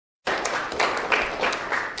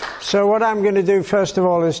So what I'm going to do first of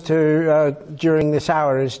all is to, during this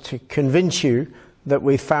hour, is to convince you that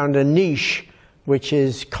we've found a niche which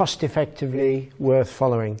is cost-effectively worth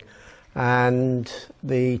following. And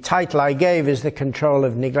the title I gave is The Control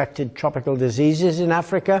of Neglected Tropical Diseases in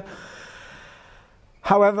Africa.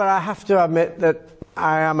 However, I have to admit that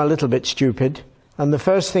I am a little bit stupid, and the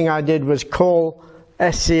first thing I did was call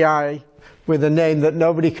SCI with a name that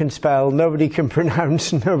nobody can spell, nobody can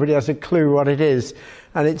pronounce, nobody has a clue what it is.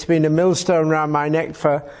 And it's been a millstone around my neck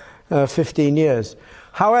for 15 years.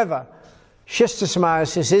 However,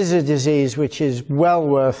 schistosomiasis is a disease which is well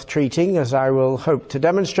worth treating, as I will hope to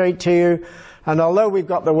demonstrate to you. And although we've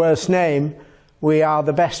got the worst name, we are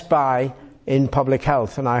the best buy in public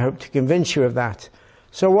health, and I hope to convince you of that.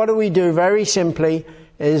 So what do we do? Very simply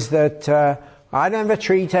is that I never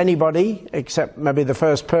treat anybody, except maybe the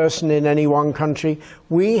first person in any one country.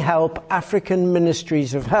 We help African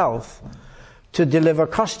ministries of health to deliver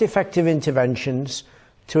cost-effective interventions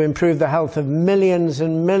to improve the health of millions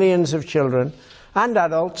and millions of children and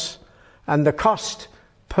adults, and the cost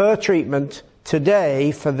per treatment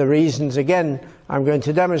today, for the reasons again I'm going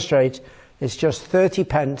to demonstrate, is just 30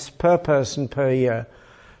 pence per person per year.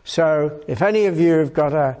 So if any of you have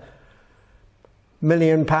got a £1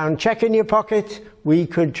 million cheque in your pocket, we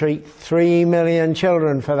could treat 3 million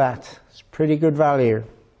children for that. It's pretty good value.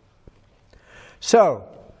 So,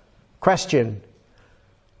 question.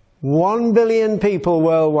 1 billion people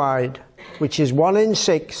worldwide, which is 1 in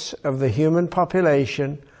 6 of the human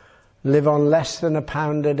population, live on less than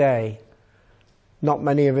 £1 a day. Not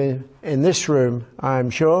many of you in this room,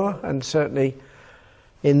 I'm sure, and certainly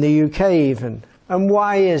in the UK even. And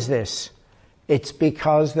why is this? It's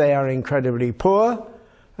because they are incredibly poor,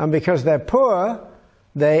 and because they're poor,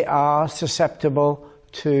 they are susceptible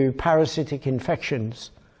to parasitic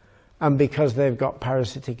infections. And because they've got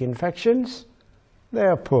parasitic infections, they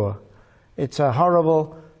are poor. It's a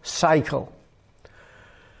horrible cycle.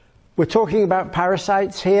 We're talking about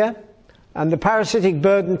parasites here, and the parasitic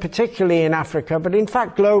burden, particularly in Africa, but in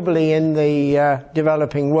fact globally in the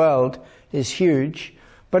developing world, is huge.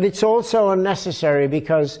 But it's also unnecessary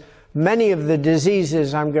because many of the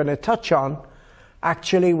diseases I'm going to touch on,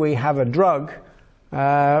 actually we have a drug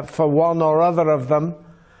for one or other of them,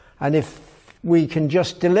 and if we can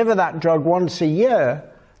just deliver that drug once a year,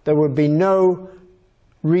 there would be no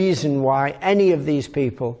reason why any of these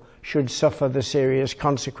people should suffer the serious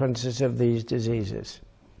consequences of these diseases.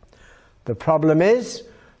 The problem is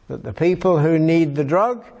that the people who need the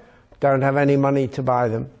drug don't have any money to buy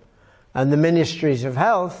them, and the ministries of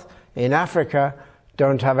health in Africa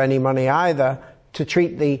don't have any money either to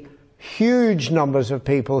treat the huge numbers of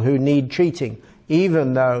people who need treating,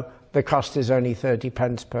 even though the cost is only 30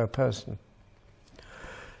 pence per person.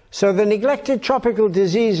 So the neglected tropical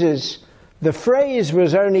diseases, the phrase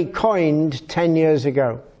was only coined 10 years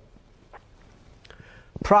ago.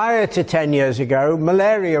 Prior to 10 years ago,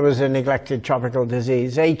 malaria was a neglected tropical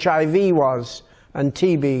disease, HIV was, and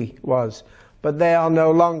TB was, but they are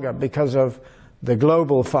no longer because of the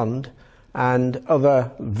Global Fund and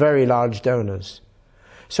other very large donors.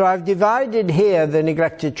 So I've divided here the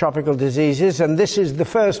neglected tropical diseases, and this is the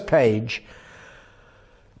first page,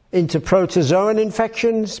 into protozoan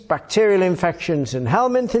infections, bacterial infections and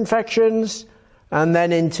helminth infections, and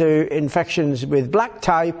then into infections with black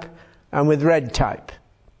type and with red type.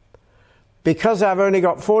 Because I've only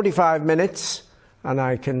got 45 minutes, and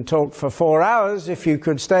I can talk for 4 hours if you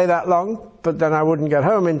could stay that long, but then I wouldn't get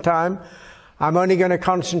home in time, I'm only going to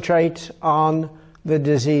concentrate on the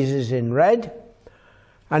diseases in red.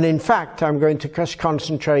 And in fact, I'm going to just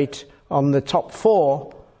concentrate on the top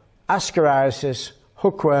 4, ascariasis,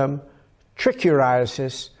 hookworm,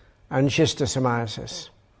 trichuriasis, and schistosomiasis.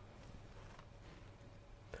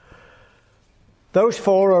 Those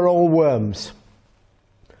 4 are all worms.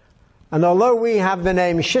 And although we have the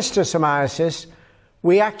name schistosomiasis,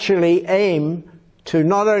 we actually aim to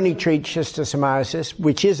not only treat schistosomiasis,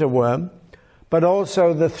 which is a worm, but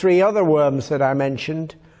also the 3 other worms that I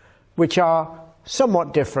mentioned, which are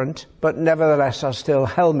somewhat different, but nevertheless are still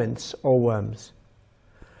helminths or worms.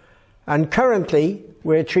 And currently,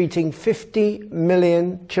 we're treating 50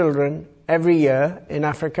 million children every year in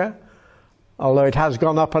Africa, although it has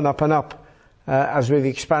gone up and up and up as we've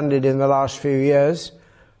expanded in the last few years.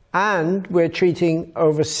 And we're treating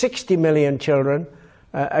over 60 million children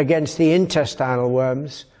against the intestinal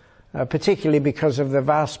worms, particularly because of the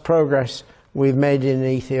vast progress we've made in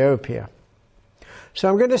Ethiopia. So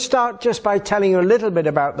I'm going to start just by telling you a little bit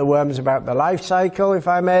about the worms, about the life cycle, if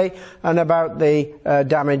I may, and about the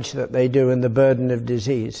damage that they do and the burden of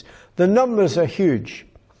disease. The numbers are huge.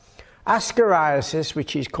 Ascariasis,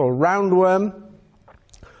 which is called roundworm,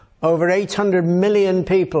 Over 800 million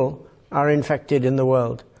people are infected in the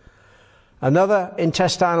world. Another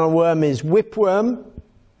intestinal worm is whipworm,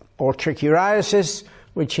 or trichuriasis,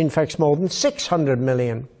 which infects more than 600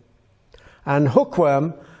 million. And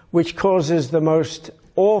hookworm, which causes the most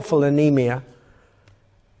awful anemia,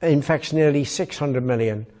 infects nearly 600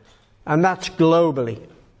 million. And that's globally.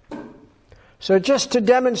 So just to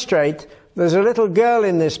demonstrate, there's a little girl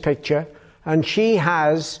in this picture, and she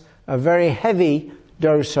has a very heavy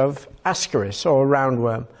dose of Ascaris, or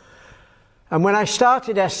roundworm. And when I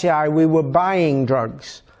started SCI, we were buying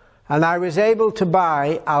drugs. And I was able to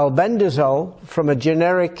buy albendazole from a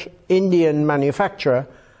generic Indian manufacturer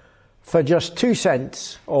for just 2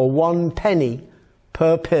 cents, or 1 penny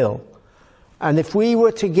per pill. And if we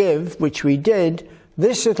were to give, which we did,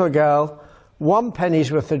 this little girl 1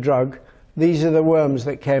 penny's worth of drug, these are the worms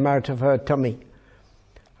that came out of her tummy.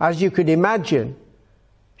 As you could imagine,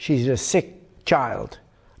 she's a sick child,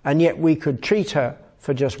 and yet we could treat her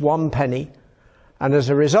for just 1 penny. And as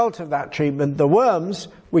a result of that treatment, the worms,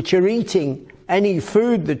 which are eating any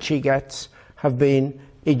food that she gets, have been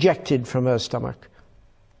ejected from her stomach.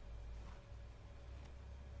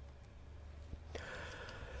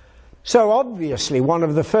 So obviously, one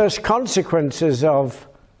of the first consequences of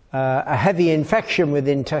a heavy infection with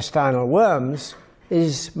intestinal worms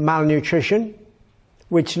is malnutrition,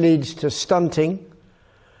 which leads to stunting.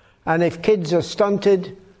 And if kids are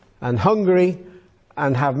stunted and hungry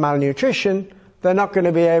and have malnutrition, they're not going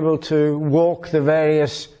to be able to walk the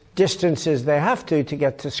various distances they have to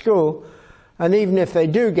get to school. And even if they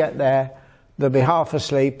do get there, they'll be half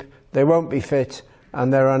asleep, they won't be fit,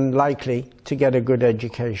 and they're unlikely to get a good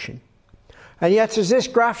education. And yet, as this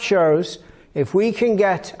graph shows, if we can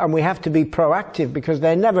get, and we have to be proactive because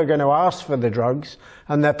they're never going to ask for the drugs,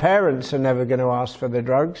 and their parents are never going to ask for the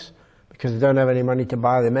drugs because they don't have any money to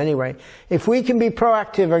buy them anyway. If we can be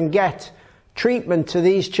proactive and get treatment to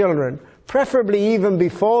these children, preferably even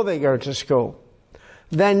before they go to school,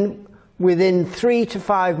 then within 3 to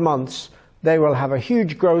 5 months, they will have a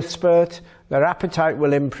huge growth spurt, their appetite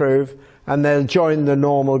will improve, and they'll join the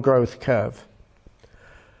normal growth curve.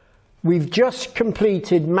 We've just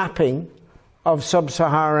completed mapping of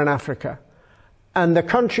sub-Saharan Africa, and the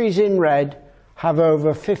countries in red have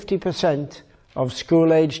over 50% of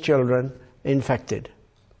school-age children infected.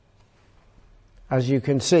 As you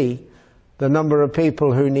can see, the number of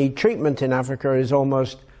people who need treatment in Africa is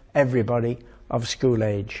almost everybody of school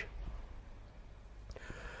age.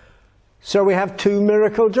 So we have 2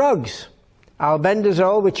 miracle drugs,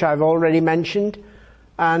 albendazole, which I've already mentioned,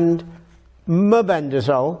 and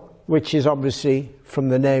mebendazole, which is obviously from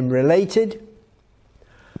the name related.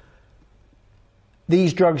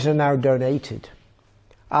 These drugs are now donated.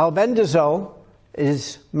 Albendazole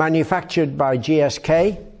is manufactured by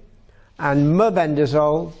GSK, and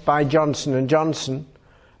mebendazole by Johnson & Johnson,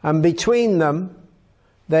 and between them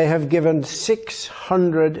they have given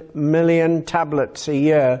 600 million tablets a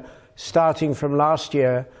year starting from last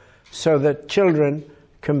year so that children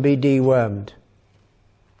can be dewormed.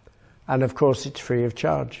 And of course it's free of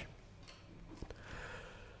charge.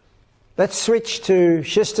 Let's switch to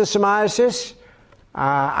schistosomiasis.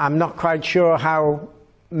 I'm not quite sure how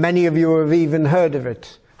many of you have even heard of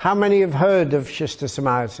it. How many have heard of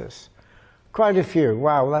schistosomiasis? Quite a few.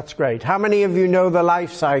 Wow, that's great. How many of you know the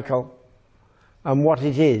life cycle and what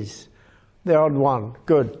it is? The odd one.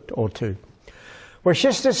 Good. Or two. Well,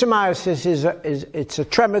 schistosomiasis it's a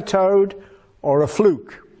trematode or a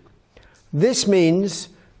fluke. This means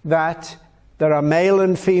that there are male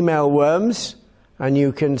and female worms, and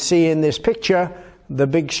you can see in this picture the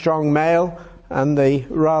big strong male and the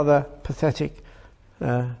rather pathetic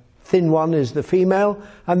thin one is the female,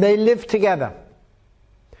 and they live together.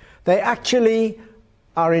 They actually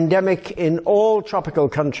are endemic in all tropical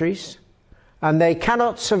countries, and they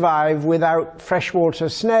cannot survive without freshwater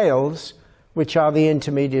snails, which are the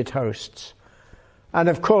intermediate hosts. And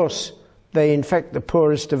of course, they infect the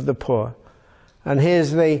poorest of the poor. And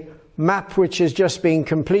here's the map which has just been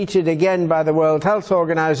completed again by the World Health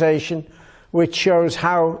Organization, which shows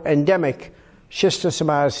how endemic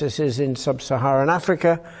schistosomiasis is in sub-Saharan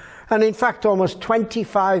Africa. And in fact, almost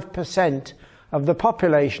 25% of the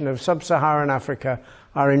population of sub-Saharan Africa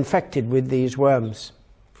are infected with these worms.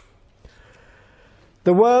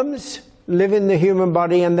 The worms live in the human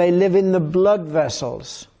body, and they live in the blood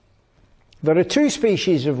vessels. There are 2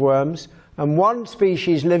 species of worms, and one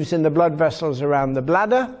species lives in the blood vessels around the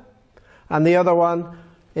bladder, and the other one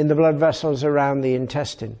in the blood vessels around the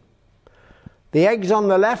intestine. The eggs on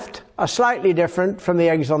the left are slightly different from the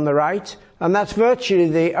eggs on the right, and that's virtually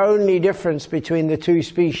the only difference between the 2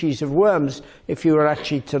 species of worms if you were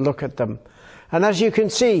actually to look at them. And as you can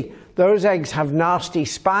see, those eggs have nasty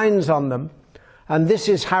spines on them, and this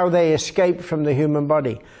is how they escape from the human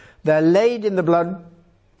body. They're laid in the blood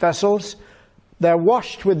vessels, they're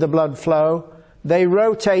washed with the blood flow, they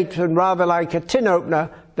rotate, and rather like a tin opener,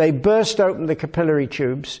 they burst open the capillary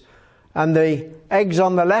tubes, and the eggs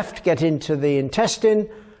on the left get into the intestine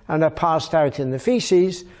and are passed out in the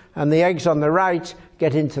feces, and the eggs on the right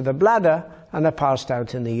get into the bladder and are passed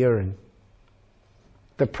out in the urine.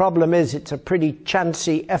 The problem is it's a pretty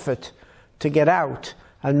chancy effort to get out,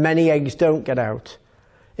 and many eggs don't get out.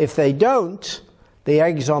 If they don't, the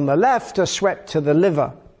eggs on the left are swept to the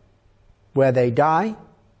liver, where they die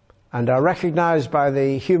and are recognized by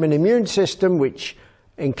the human immune system, which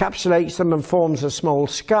encapsulates them and forms a small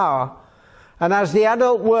scar. And as the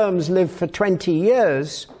adult worms live for 20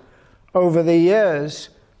 years, over the years,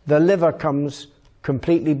 the liver comes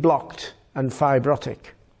completely blocked and fibrotic.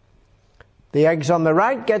 The eggs on the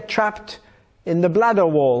right get trapped in the bladder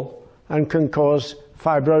wall and can cause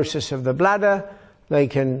fibrosis of the bladder. They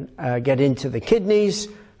can get into the kidneys,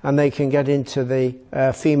 and they can get into the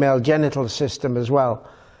female genital system as well.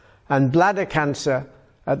 And bladder cancer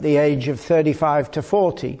at the age of 35 to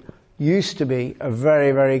 40 used to be a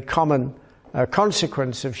very, very common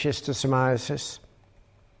consequence of schistosomiasis.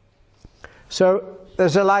 So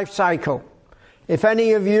there's a life cycle. If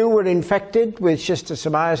any of you were infected with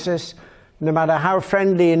schistosomiasis, no matter how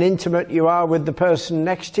friendly and intimate you are with the person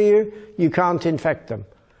next to you, you can't infect them.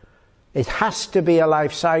 It has to be a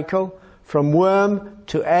life cycle from worm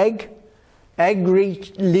to egg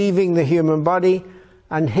leaving the human body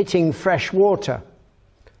and hitting fresh water.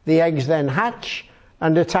 The eggs then hatch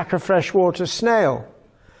and attack a freshwater snail.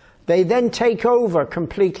 They then take over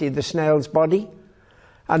completely the snail's body,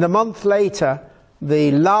 and a month later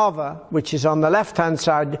the larva, which is on the left-hand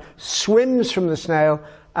side, swims from the snail,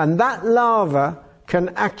 and that larva can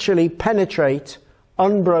actually penetrate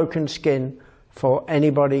unbroken skin for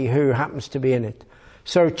anybody who happens to be in it.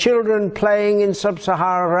 So children playing in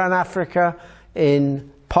sub-Saharan Africa,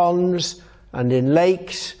 in ponds and in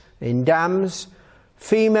lakes, in dams,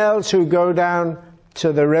 females who go down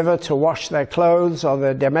to the river to wash their clothes or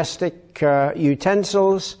their domestic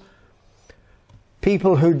utensils,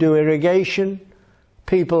 people who do irrigation,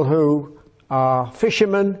 people who are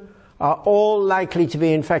fishermen, are all likely to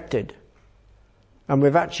be infected. And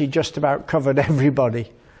we've actually just about covered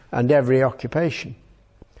everybody and every occupation.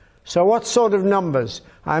 So what sort of numbers?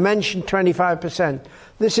 I mentioned 25%.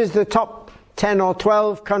 This is the top 10 or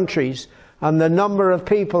 12 countries and the number of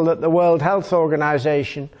people that the World Health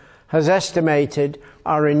Organization has estimated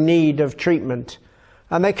are in need of treatment.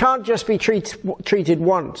 And they can't just be treated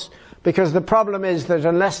once, because the problem is that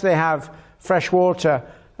unless they have fresh water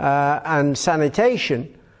and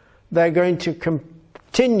sanitation, they're going to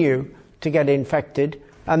continue to get infected,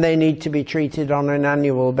 and they need to be treated on an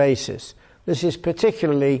annual basis. This is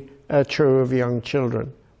particularly true of young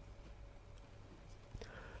children.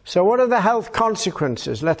 So what are the health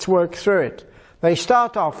consequences? Let's work through it. They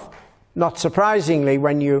start off, not surprisingly,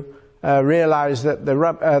 when you realize that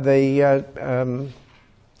the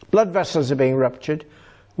blood vessels are being ruptured,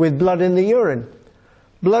 with blood in the urine.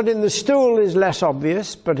 Blood in the stool is less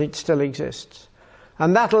obvious, but it still exists.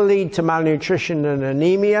 And that'll lead to malnutrition and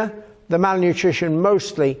anemia, the malnutrition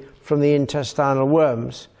mostly from the intestinal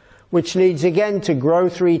worms, which leads again to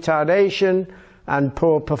growth retardation and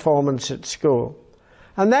poor performance at school.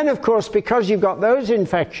 And then, of course, because you've got those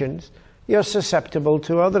infections, you're susceptible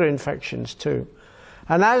to other infections too.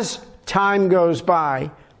 And as time goes by,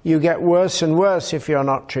 you get worse and worse if you're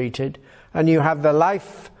not treated, and you have the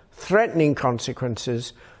life-threatening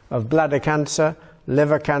consequences of bladder cancer,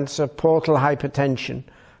 liver cancer, portal hypertension,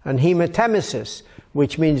 and hematemesis,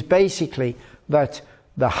 which means basically that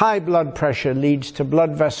the high blood pressure leads to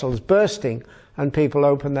blood vessels bursting and people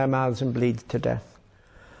open their mouths and bleed to death.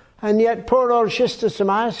 And yet poor old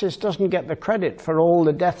schistosomiasis doesn't get the credit for all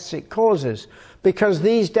the deaths it causes, because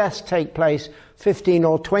these deaths take place 15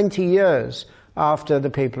 or 20 years after the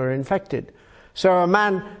people are infected. So a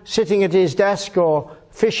man sitting at his desk or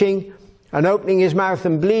fishing and opening his mouth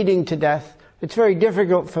and bleeding to death, it's very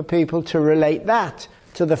difficult for people to relate that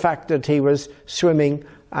to the fact that he was swimming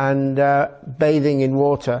and bathing in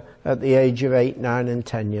water at the age of 8, 9 and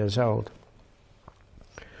 10 years old.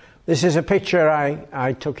 This is a picture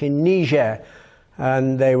I took in Niger,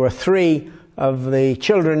 and there were 3 of the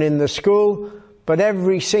children in the school, but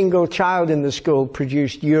every single child in the school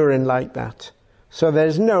produced urine like that. So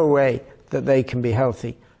there's no way that they can be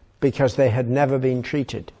healthy, because they had never been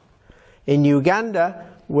treated. In Uganda,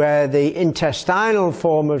 where the intestinal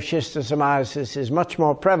form of schistosomiasis is much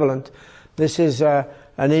more prevalent, this is an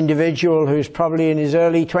individual who's probably in his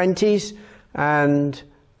early 20s, and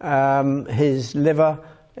his liver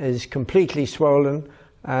is completely swollen,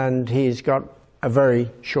 and he's got a very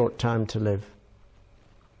short time to live.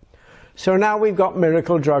 So now we've got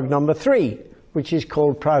miracle drug number 3, which is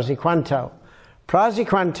called praziquantel.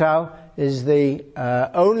 Praziquantel is the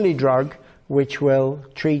only drug which will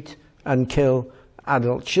treat and kill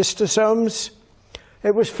adult schistosomes.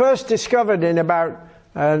 It was first discovered in about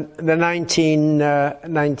the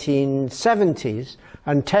 1970s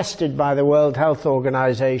and tested by the World Health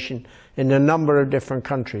Organization in a number of different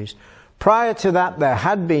countries. Prior to that, there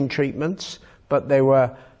had been treatments, but they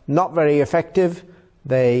were not very effective.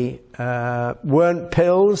 They weren't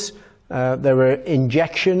pills. There were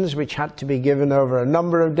injections which had to be given over a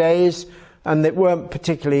number of days, and they weren't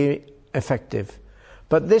particularly effective.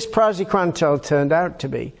 But this praziquantel turned out to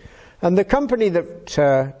be. And the company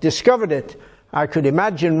that discovered it, I could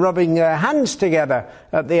imagine rubbing their hands together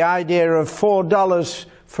at the idea of $4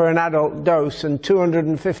 for an adult dose and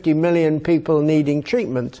 250 million people needing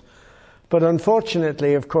treatment. But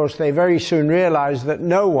unfortunately, of course, they very soon realized that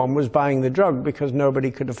no one was buying the drug because nobody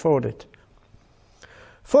could afford it.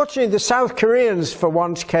 Fortunately, the South Koreans for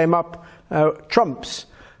once came up trumps,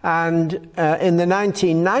 and in the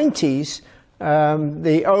 1990s,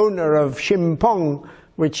 the owner of Shimpong,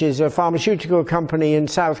 which is a pharmaceutical company in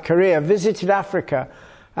South Korea, visited Africa,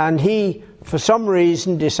 and he, for some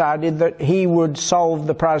reason, decided that he would solve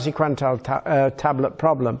the praziquantel tablet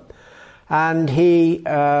problem. And he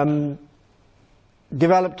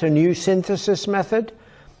developed a new synthesis method,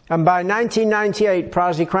 and by 1998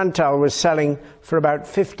 praziquantel was selling for about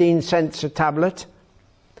 15 cents a tablet.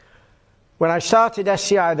 When I started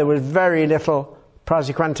SCI, there was very little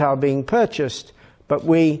praziquantel being purchased, but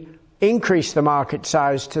we increased the market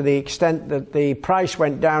size to the extent that the price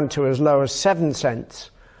went down to as low as 7 cents.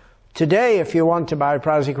 Today, if you want to buy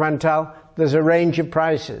praziquantel, there's a range of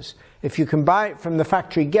prices. If you can buy it from the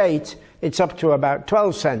factory gate, it's up to about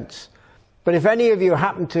 12 cents. But if any of you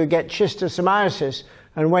happen to get schistosomiasis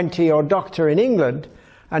and went to your doctor in England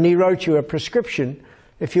and he wrote you a prescription,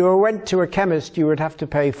 if you went to a chemist, you would have to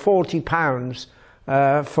pay £40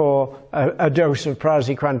 for a dose of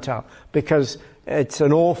praziquantel, because it's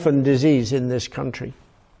an orphan disease in this country.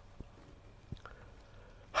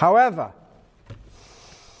 However,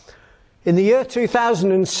 in the year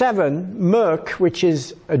 2007, Merck, which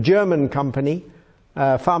is a German company,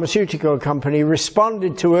 pharmaceutical company,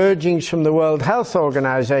 responded to urgings from the World Health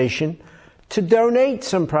Organization to donate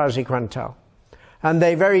some praziquantel. And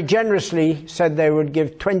they very generously said they would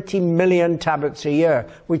give 20 million tablets a year,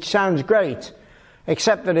 which sounds great,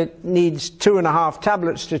 except that it needs 2.5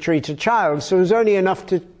 tablets to treat a child, so there's only enough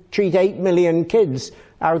to treat 8 million kids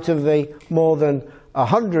out of the more than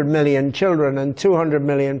 100 million children and 200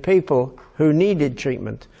 million people who needed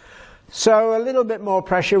treatment. So a little bit more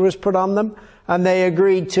pressure was put on them, and they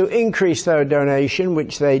agreed to increase their donation,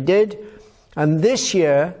 which they did. And this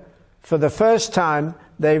year, for the first time,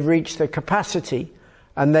 they've reached the capacity,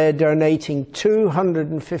 and they're donating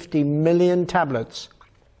 250 million tablets,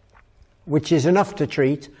 which is enough to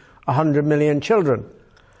treat 100 million children.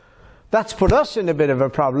 That's put us in a bit of a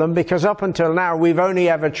problem, because up until now we've only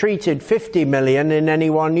ever treated 50 million in any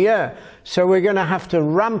one year. So we're going to have to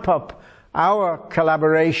ramp up our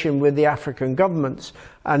collaboration with the African governments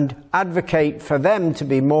and advocate for them to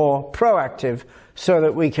be more proactive so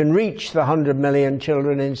that we can reach the 100 million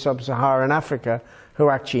children in sub-Saharan Africa who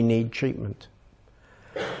actually need treatment.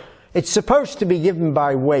 It's supposed to be given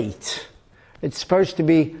by weight. It's supposed to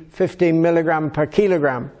be 15 milligram per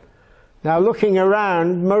kilogram. Now, looking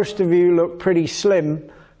around, most of you look pretty slim,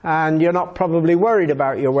 and you're not probably worried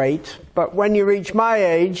about your weight. But when you reach my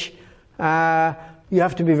age, you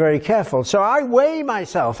have to be very careful. So I weigh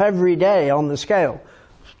myself every day on the scale.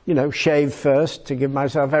 You know, shave first to give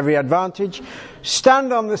myself every advantage.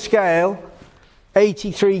 Stand on the scale,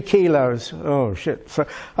 83 kilos. Oh, shit. So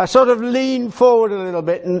I sort of lean forward a little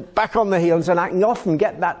bit and back on the heels, and I can often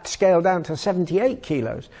get that scale down to 78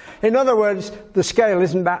 kilos. In other words, the scale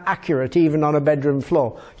isn't that accurate even on a bedroom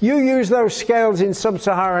floor. You use those scales in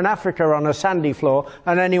sub-Saharan Africa on a sandy floor,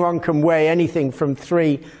 and anyone can weigh anything from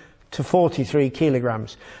 3 to 43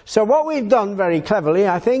 kilograms. So what we've done very cleverly,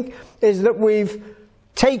 I think, is that we've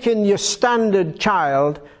taken your standard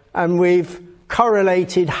child and we've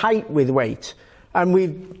correlated height with weight. And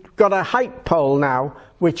we've got a height pole now,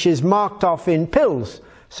 which is marked off in pills.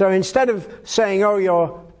 So instead of saying, oh,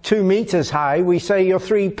 you're 2 meters high, we say you're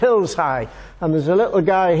 3 pills high. And there's a little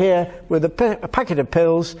guy here with a packet of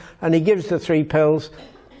pills, and he gives the 3 pills,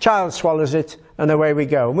 child swallows it, and away we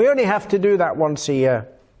go. And we only have to do that once a year.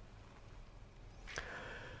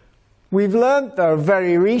 We've learnt, though,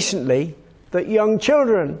 very recently, that young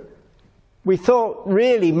children We thought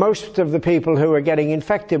really most of the people who were getting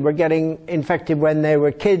infected when they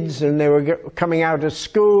were kids and they were coming out of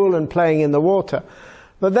school and playing in the water.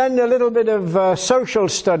 But then a little bit of social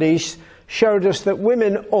studies showed us that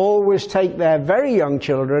women always take their very young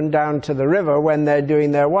children down to the river when they're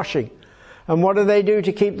doing their washing. And what do they do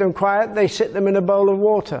to keep them quiet? They sit them in a bowl of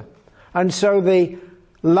water. And so the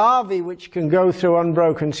larvae, which can go through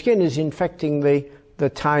unbroken skin, is infecting the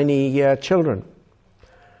tiny children.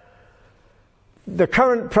 The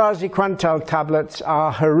current praziquantel tablets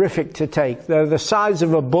are horrific to take. They're the size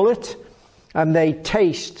of a bullet and they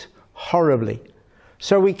taste horribly.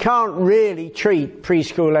 So we can't really treat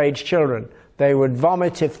preschool-age children. They would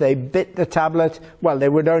vomit if they bit the tablet. Well, they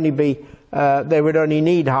would only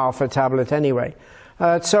need half a tablet anyway.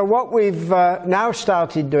 So what we've now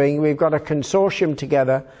started doing, we've got a consortium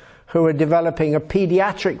together who are developing a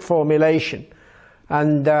pediatric formulation.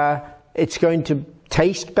 And it's going to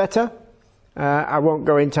taste better. I won't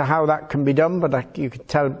go into how that can be done, but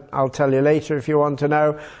I'll tell you later if you want to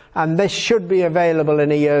know. And this should be available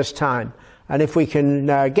in a year's time. And if we can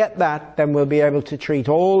get that, then we'll be able to treat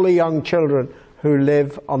all the young children who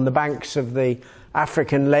live on the banks of the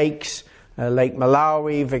African lakes, Lake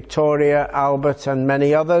Malawi, Victoria, Albert, and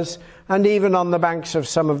many others, and even on the banks of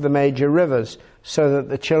some of the major rivers, so that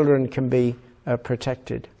the children can be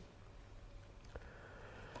protected.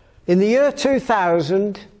 In the year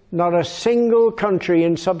 2000, not a single country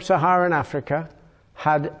in sub-Saharan Africa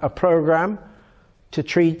had a program to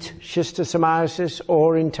treat schistosomiasis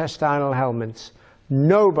or intestinal helminths.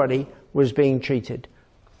 Nobody was being treated.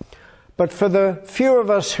 But for the few of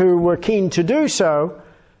us who were keen to do so,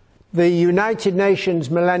 the United Nations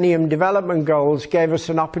Millennium Development Goals gave us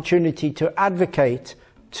an opportunity to advocate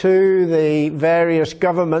to the various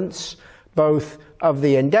governments, both of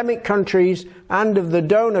the endemic countries and of the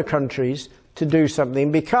donor countries, to do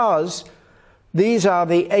something, because these are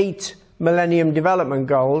the 8 Millennium Development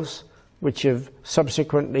Goals, which have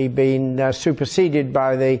subsequently been superseded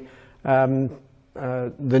by the new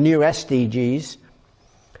SDGs.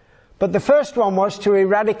 But the first one was to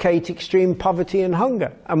eradicate extreme poverty and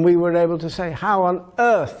hunger. And we were able to say, how on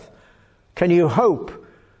earth can you hope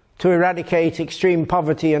to eradicate extreme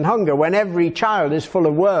poverty and hunger when every child is full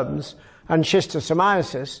of worms and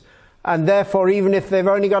schistosomiasis, and therefore even if they've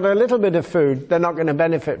only got a little bit of food, they're not going to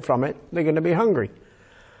benefit from it, they're going to be hungry.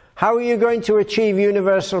 How are you going to achieve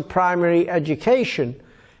universal primary education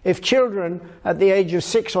if children at the age of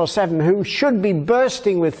 6 or 7, who should be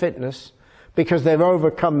bursting with fitness because they've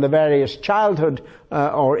overcome the various childhood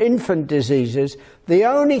or infant diseases, the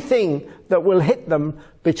only thing that will hit them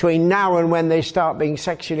between now and when they start being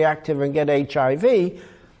sexually active and get HIV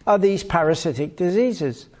are these parasitic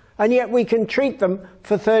diseases? And yet we can treat them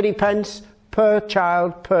for 30 pence per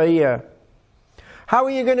child per year. How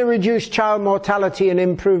are you going to reduce child mortality and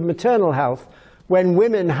improve maternal health when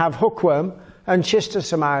women have hookworm and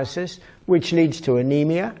schistosomiasis, which leads to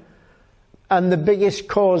anemia? And the biggest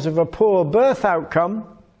cause of a poor birth outcome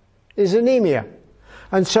is anemia.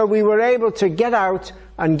 And so we were able to get out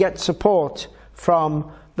and get support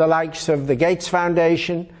from the likes of the Gates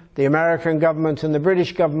Foundation, the American government, and the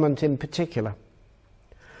British government in particular.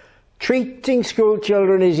 Treating school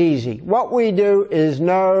children is easy. What we do is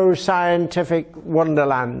no scientific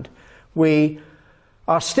wonderland. We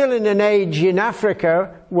are still in an age in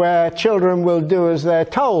Africa where children will do as they're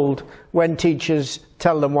told when teachers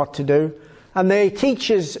tell them what to do. And the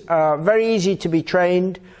teachers are very easy to be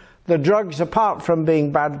trained. The drugs, apart from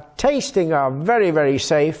being bad tasting, are very, very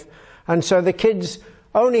safe. And so the kids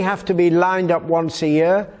only have to be lined up once a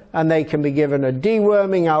year, and they can be given a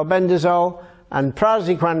deworming, albendazole, and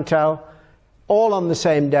praziquantel, all on the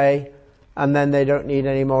same day, and then they don't need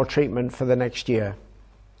any more treatment for the next year.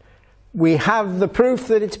 We have the proof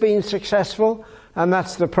that it's been successful, and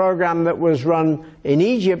that's the program that was run in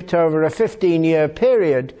Egypt over a 15-year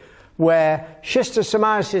period, where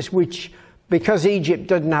schistosomiasis, which, because Egypt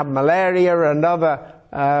didn't have malaria and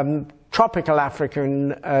other tropical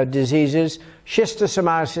African diseases,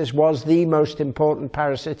 schistosomiasis was the most important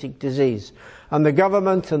parasitic disease. And the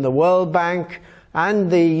government and the World Bank and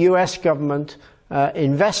the US government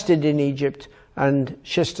invested in Egypt, and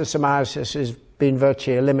schistosomiasis has been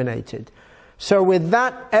virtually eliminated. So with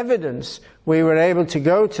that evidence, we were able to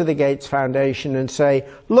go to the Gates Foundation and say,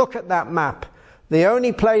 look at that map. The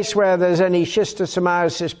only place where there's any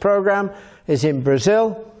schistosomiasis program is in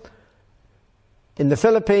Brazil, in the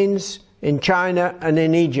Philippines, in China, and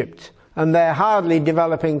in Egypt. And they're hardly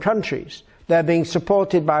developing countries. They're being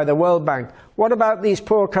supported by the World Bank. What about these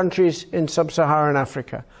poor countries in sub-Saharan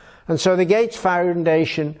Africa? And so the Gates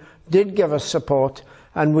Foundation did give us support,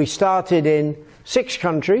 and we started in 6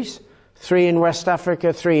 countries, 3 in West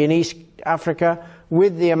Africa, 3 in East Africa,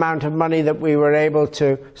 with the amount of money that we were able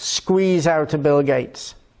to squeeze out of Bill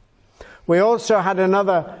Gates. We also had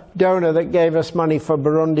another donor that gave us money for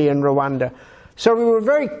Burundi and Rwanda. So we were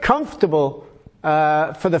very comfortable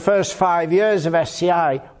for the first 5 years of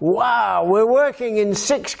SCI. Wow, we're working in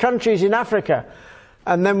 6 countries in Africa.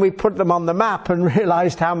 And then we put them on the map and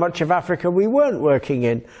realized how much of Africa we weren't working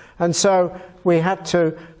in. And so we had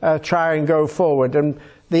to try and go forward. And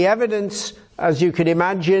the evidence, as you could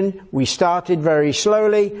imagine, we started very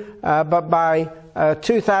slowly, but by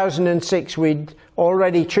 2006 we'd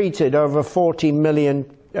already treated over 40 million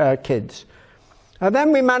kids. And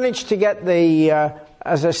then we managed to get the,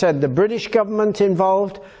 as I said, the British government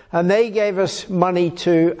involved, and they gave us money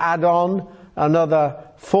to add on another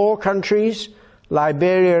 4 countries,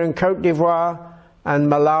 Liberia and Cote d'Ivoire,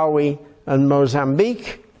 and Malawi and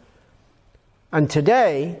Mozambique. And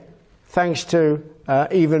today, thanks to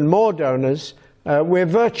even more donors, we're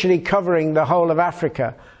virtually covering the whole of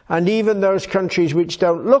Africa. And even those countries which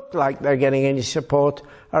don't look like they're getting any support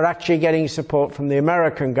are actually getting support from the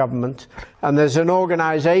American government. And there's an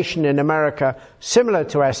organization in America similar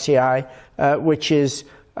to SCI, which is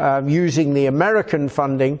using the American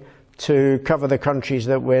funding to cover the countries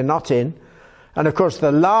that we're not in. And of course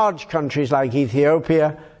the large countries like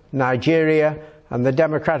Ethiopia, Nigeria, and the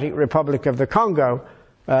Democratic Republic of the Congo,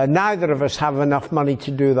 neither of us have enough money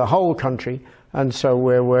to do the whole country, and so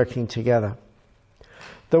we're working together.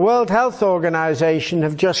 The World Health Organization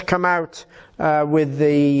have just come out with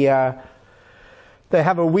the, they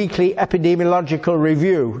have a weekly epidemiological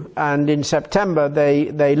review, and in September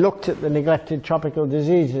they looked at the neglected tropical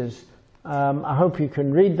diseases. I hope you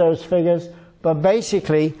can read those figures, but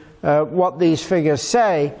basically what these figures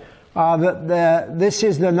say are that this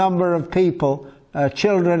is the number of people,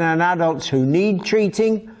 children and adults, who need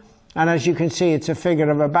treating, and as you can see it's a figure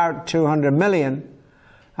of about 200 million.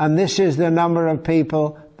 And this is the number of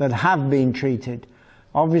people that have been treated.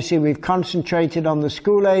 Obviously we've concentrated on the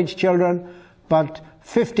school-age children, but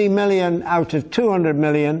 50 million out of 200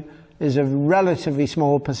 million is a relatively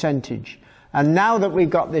small percentage. And now that we've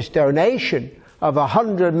got this donation of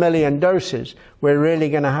 100 million doses, we're really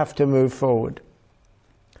going to have to move forward.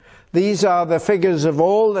 These are the figures of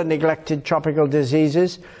all the neglected tropical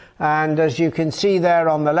diseases, and as you can see there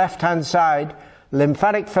on the left-hand side,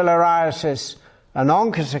 lymphatic filariasis and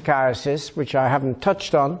onchocerciasis, which I haven't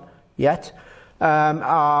touched on yet,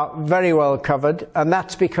 are very well covered, and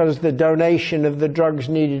that's because the donation of the drugs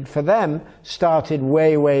needed for them started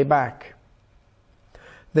way, way back.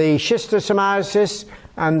 The schistosomiasis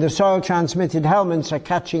and the soil-transmitted helminths are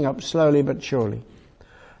catching up slowly but surely.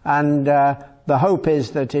 And the hope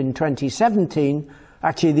is that in 2017,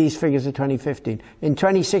 actually these figures are 2015, in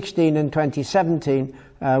 2016 and 2017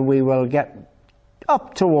 we will get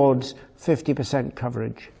up towards 50%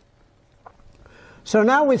 coverage. So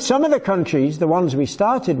now with some of the countries, the ones we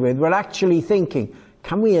started with, we're actually thinking,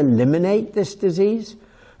 can we eliminate this disease?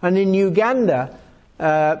 And in Uganda,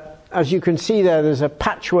 as you can see there, there's a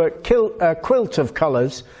patchwork quilt of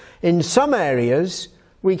colours. In some areas,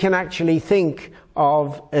 we can actually think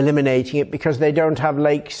of eliminating it because they don't have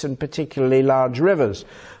lakes and particularly large rivers.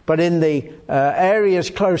 But in the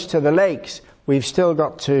areas close to the lakes, we've still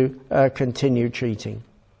got to continue treating.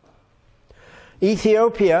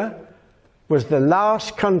 Ethiopia was the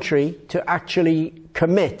last country to actually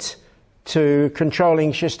commit to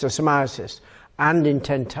controlling schistosomiasis and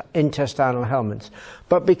intestinal helminths.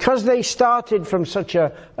 But because they started from such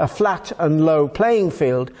a flat and low playing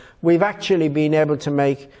field, we've actually been able to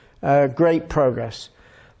make great progress.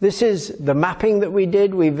 This is the mapping that we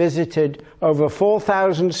did. We visited over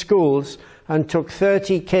 4,000 schools and took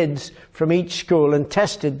 30 kids from each school and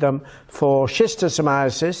tested them for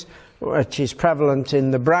schistosomiasis, which is prevalent in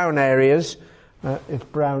the brown areas,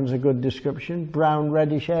 if brown's a good description, brown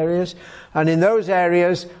reddish areas. And in those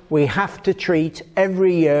areas we have to treat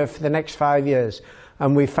every year for the next 5 years.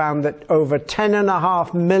 And we found that over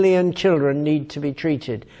 10.5 million children need to be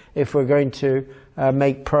treated if we're going to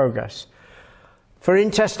make progress. For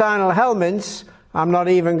intestinal helminths, I'm not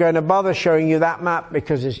even going to bother showing you that map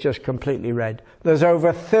because it's just completely red. There's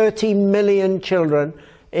over 30 million children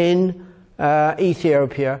in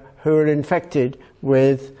Ethiopia who are infected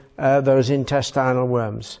with those intestinal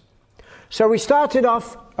worms. So we started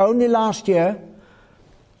off only last year.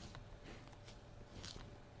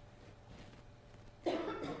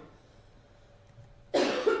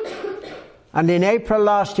 And in April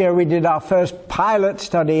last year we did our first pilot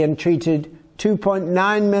study and treated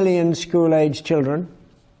 2.9 million school-aged children.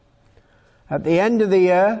 At the end of the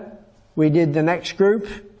year we did the next group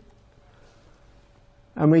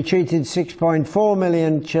and we treated 6.4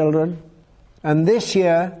 million children And this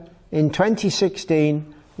year, in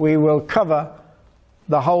 2016, we will cover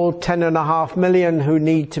the whole 10.5 million who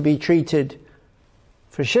need to be treated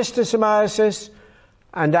for schistosomiasis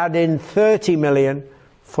and add in 30 million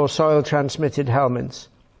for soil-transmitted helminths,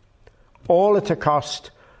 all at a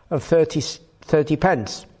cost of 30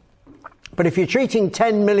 pence. But if you're treating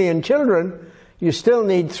 10 million children, you still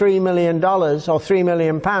need $3 million or £3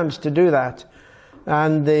 million to do that.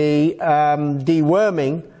 And the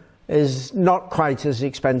deworming is not quite as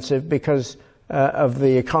expensive because of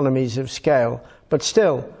the economies of scale. But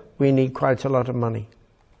still, we need quite a lot of money.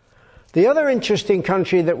 The other interesting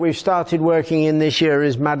country that we've started working in this year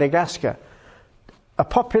is Madagascar. A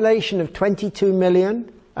population of 22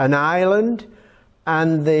 million, an island,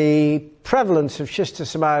 and the prevalence of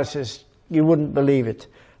schistosomiasis, you wouldn't believe it.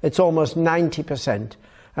 It's almost 90%.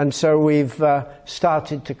 And so we've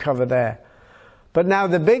started to cover there. But now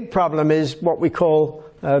the big problem is what we call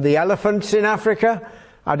the elephants in Africa.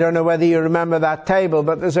 I don't know whether you remember that table,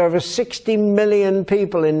 but there's over 60 million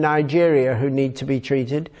people in Nigeria who need to be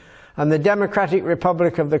treated. And the Democratic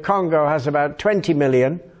Republic of the Congo has about 20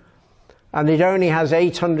 million, and it only has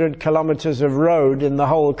 800 kilometers of road in the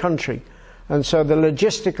whole country. And so the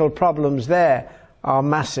logistical problems there are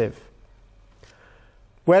massive.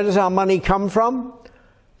 Where does our money come from?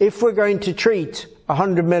 If we're going to treat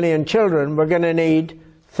 100 million children, we're going to need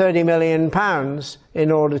 £30 million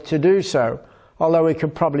in order to do so, although we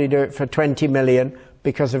could probably do it for 20 million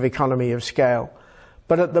because of economy of scale.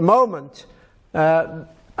 But at the moment,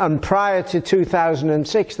 and prior to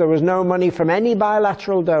 2006, there was no money from any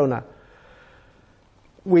bilateral donor.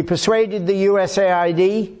 We persuaded the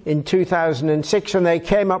USAID in 2006, and they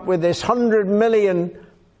came up with this $100 million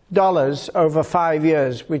over 5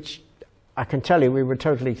 years, which I can tell you we were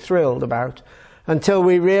totally thrilled about, until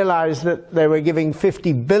we realized that they were giving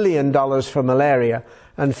 $50 billion for malaria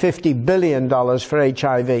and $50 billion for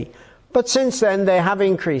HIV. But since then, they have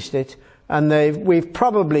increased it, and we've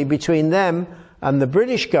probably, between them and the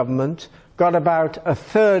British government, got about a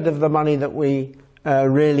third of the money that we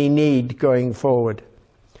really need going forward.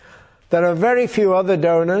 There are very few other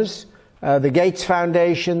donors, the Gates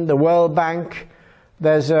Foundation, the World Bank.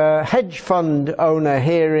 There's a hedge fund owner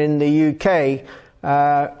here in the UK,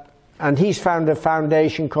 and he's found a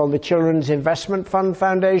foundation called the Children's Investment Fund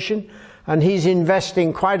Foundation, and he's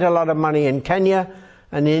investing quite a lot of money in Kenya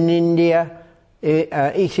and in India,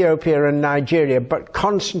 Ethiopia and Nigeria, but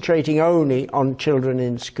concentrating only on children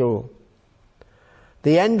in school.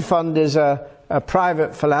 The End Fund is a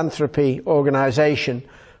private philanthropy organization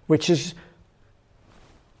which has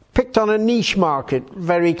picked on a niche market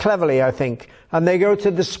very cleverly, I think, and they go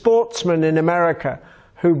to the sportsmen in America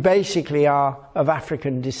who basically are of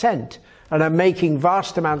African descent and are making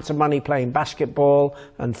vast amounts of money playing basketball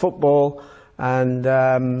and football and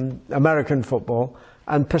American football,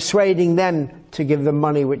 and persuading them to give them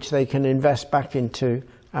money which they can invest back into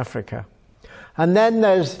Africa. And then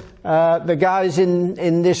there's the guys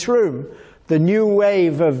in this room, the new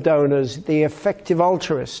wave of donors, the effective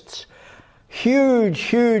altruists.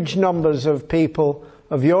 Huge numbers of people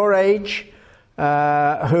of your age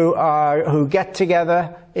who get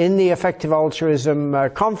together in the effective altruism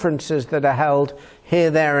conferences that are held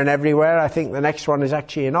here, there and everywhere. I think the next one is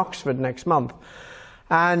actually in Oxford next month.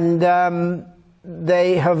 And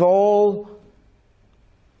they have all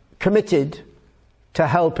committed to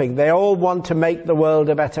helping. They all want to make the world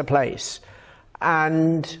a better place.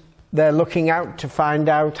 And they're looking out to find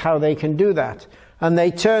out how they can do that. And they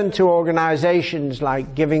turn to organizations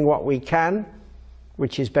like Giving What We Can,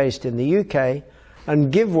 which is based in the UK,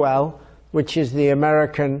 and GiveWell, which is the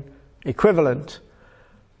American equivalent.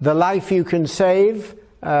 The Life You Can Save,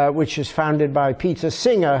 which is founded by Peter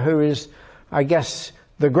Singer, who is, I guess,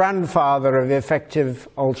 the grandfather of effective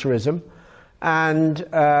altruism, and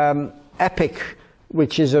EPIC,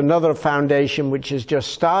 which is another foundation which has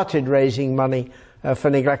just started raising money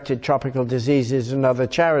for neglected tropical diseases and other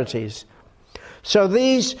charities. So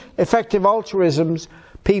these effective altruisms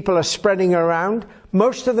people are spreading around.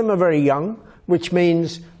 Most of them are very young, which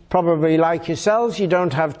means probably like yourselves, you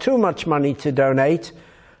don't have too much money to donate.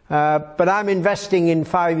 But I'm investing in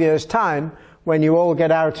 5 years' time when you all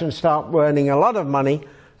get out and start earning a lot of money,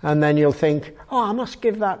 and then you'll think, oh, I must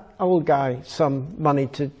give that old guy some money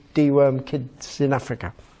to deworm kids in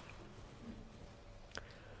Africa.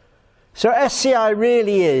 So SCI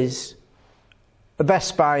really is the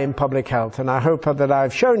best buy in public health, and I hope that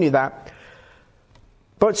I've shown you that.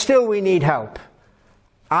 But still we need help.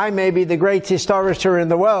 I may be the greatest orator in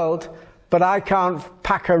the world, but I can't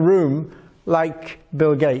pack a room like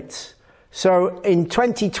Bill Gates. So in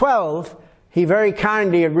 2012, he very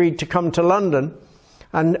kindly agreed to come to London,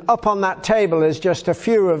 And up on that table is just a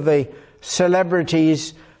few of the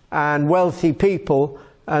celebrities and wealthy people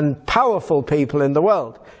and powerful people in the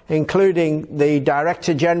world, including the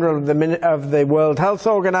Director General of the World Health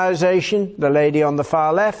Organization, the lady on the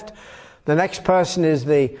far left. The next person is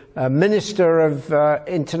the Minister of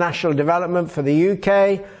International Development for the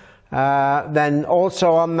UK. Then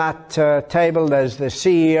also on that table there's the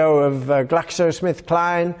CEO of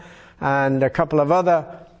GlaxoSmithKline and a couple of other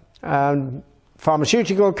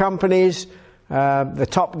pharmaceutical companies, the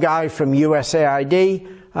top guy from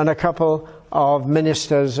USAID, and a couple of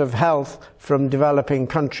ministers of health from developing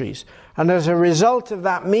countries. And as a result of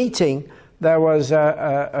that meeting, there was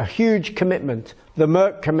a huge commitment. The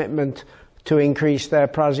Merck commitment to increase their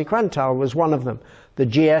praziquantel was one of them. The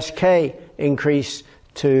GSK increase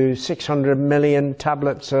to 600 million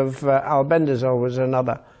tablets of albendazole was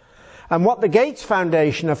another. And what the Gates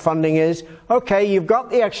Foundation are funding is, okay, you've got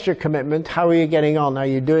the extra commitment, how are you getting on? Are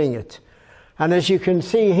you doing it? And as you can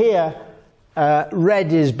see here,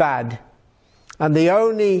 red is bad. And the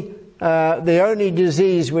only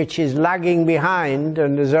disease which is lagging behind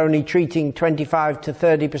and is only treating 25 to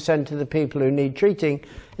 30% of the people who need treating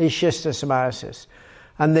is schistosomiasis.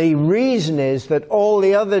 And the reason is that all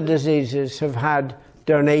the other diseases have had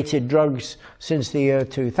donated drugs since the year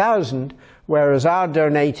 2000, whereas our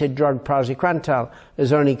donated drug praziquantel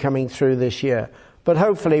is only coming through this year. But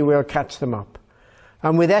hopefully we'll catch them up.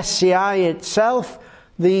 And with SCI itself,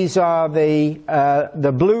 these are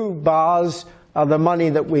the blue bars are the money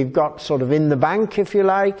that we've got sort of in the bank, if you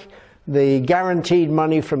like, the guaranteed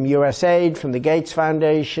money from USAID, from the Gates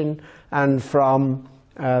Foundation, and from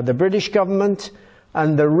the British government.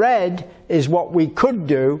 And the red is what we could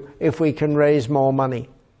do if we can raise more money.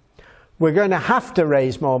 We're going to have to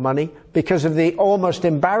raise more money because of the almost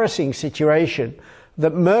embarrassing situation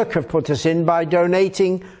that Merck have put us in by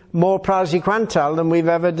donating more praziquantel than we've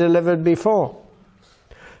ever delivered before.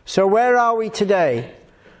 So where are we today?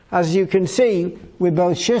 As you can see, with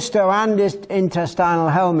both schisto and intestinal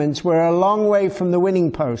helminths, we're a long way from the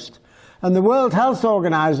winning post. And the World Health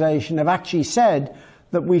Organization have actually said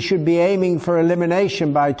that we should be aiming for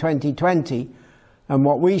elimination by 2020. And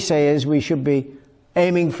what we say is we should be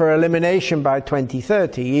aiming for elimination by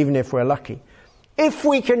 2030, even if we're lucky. If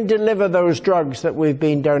we can deliver those drugs that we've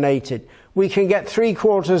been donated, we can get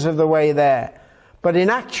 3/4 of the way there. But in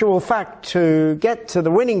actual fact, to get to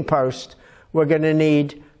the winning post, we're going to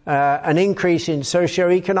need an increase in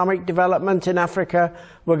socio-economic development in Africa,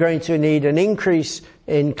 we're going to need an increase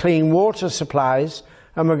in clean water supplies,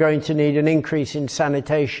 and we're going to need an increase in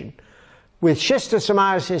sanitation. With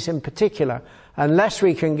schistosomiasis in particular, unless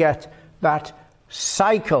we can get that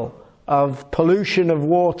cycle of pollution of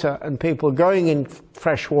water and people going in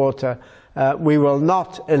fresh water, we will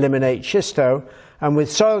not eliminate schisto. And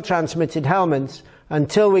with soil-transmitted helminths,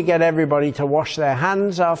 until we get everybody to wash their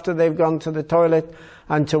hands after they've gone to the toilet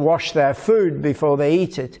and to wash their food before they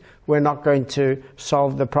eat it, we're not going to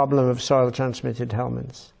solve the problem of soil-transmitted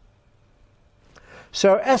helminths.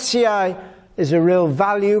 So SCI is a real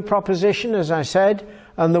value proposition, as I said,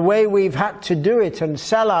 and the way we've had to do it and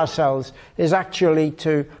sell ourselves is actually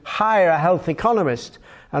to hire a health economist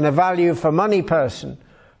and a value for money person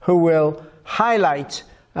who will highlight,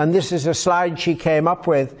 and this is a slide she came up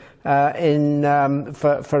with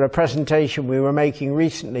for a presentation we were making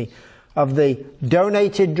recently, of the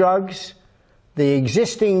donated drugs, the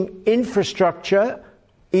existing infrastructure,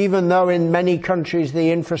 even though in many countries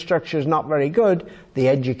the infrastructure is not very good, the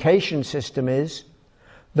education system is,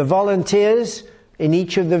 the volunteers in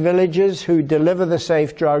each of the villages who deliver the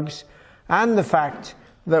safe drugs, and the fact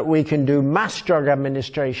that we can do mass drug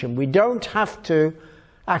administration. We don't have to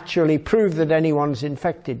actually prove that anyone's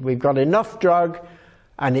infected. We've got enough drug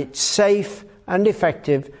and it's safe and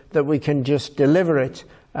effective that we can just deliver it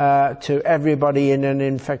to everybody in an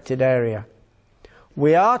infected area.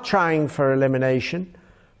 We are trying for elimination,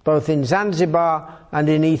 both in Zanzibar and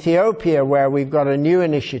in Ethiopia, where we've got a new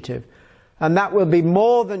initiative. And that will be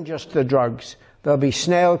more than just the drugs. There'll be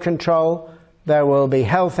snail control, there will be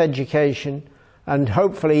health education, and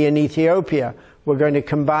hopefully in Ethiopia we're going to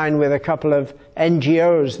combine with a couple of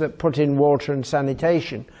NGOs that put in water and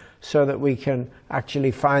sanitation so that we can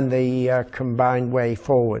actually find the combined way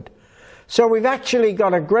forward. So we've actually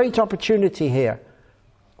got a great opportunity here.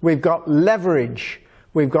 We've got leverage.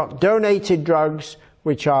 We've got donated drugs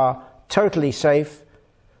which are totally safe.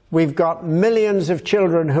 We've got millions of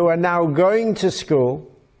children who are now going to school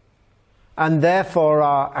and therefore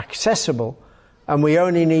are accessible, and we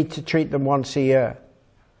only need to treat them once a year.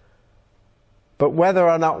 But whether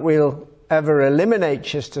or not we'll ever eliminate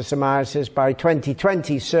schistosomiasis by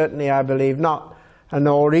 2020, certainly I believe not, and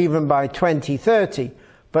or even by 2030,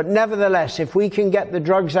 But nevertheless, if we can get the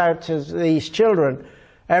drugs out to these children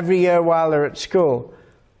every year while they're at school,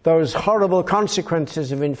 those horrible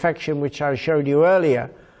consequences of infection which I showed you earlier,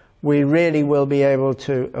 we really will be able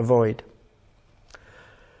to avoid.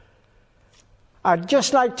 I'd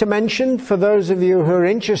just like to mention, for those of you who are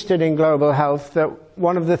interested in global health, that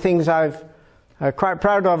one of the things I'm quite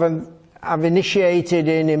proud of and I've initiated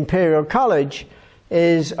in Imperial College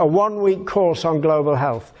is a one-week course on global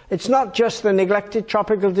health. It's not just the neglected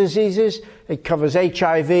tropical diseases. It covers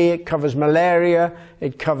HIV, it covers malaria,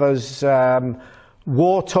 it covers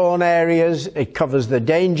war-torn areas, it covers the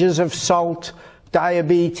dangers of salt,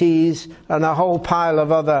 diabetes, and a whole pile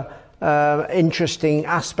of other interesting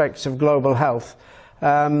aspects of global health.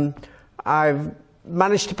 I've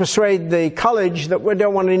managed to persuade the college that we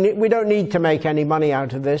don't need to make any money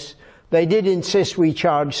out of this. They did insist we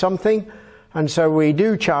charge something, and so we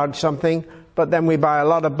do charge something, but then we buy a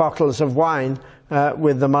lot of bottles of wine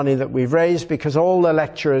with the money that we've raised, because all the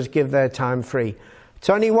lecturers give their time free. It's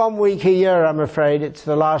only 1 week a year, I'm afraid. It's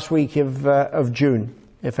the last week of June,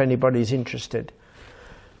 if anybody's interested.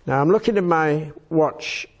 Now, I'm looking at my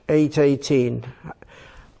watch, 8:18.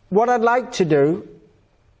 What I'd like to do,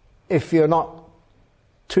 if you're not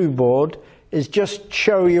too bored, is just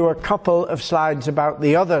show you a couple of slides about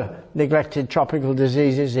the other neglected tropical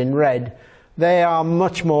diseases in red. They are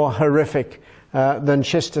much more horrific than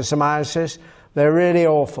schistosomiasis. They're really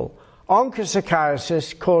awful.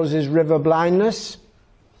 Onchocerciasis causes river blindness.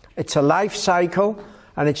 It's a life cycle,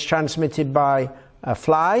 and it's transmitted by a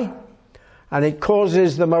fly. And it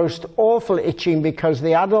causes the most awful itching because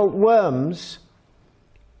the adult worms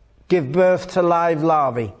give birth to live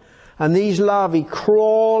larvae. And these larvae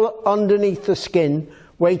crawl underneath the skin,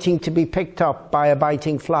 waiting to be picked up by a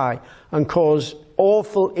biting fly, and cause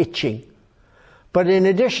awful itching. But in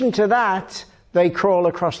addition to that, they crawl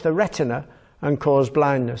across the retina and cause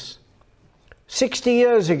blindness. 60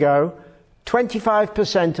 years ago,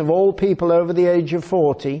 25% of all people over the age of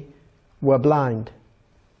 40 were blind.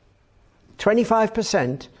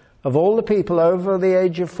 25% of all the people over the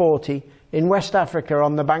age of 40 in West Africa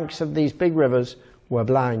on the banks of these big rivers were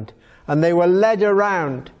blind. And they were led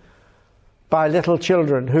around by little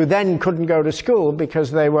children who then couldn't go to school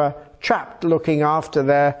because they were trapped looking after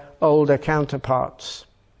their older counterparts.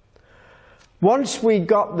 Once we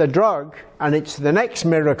got the drug, and it's the next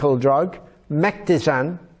miracle drug,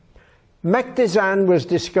 Mectizan. Mectizan was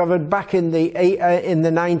discovered back in the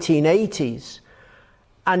 1980s,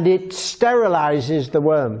 and it sterilizes the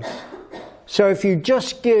worms. So if you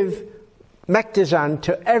just give Mectizan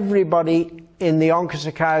to everybody in the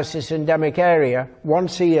onchocerciasis endemic area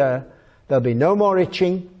once a year, there'll be no more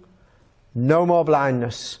itching, no more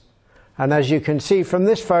blindness. And as you can see from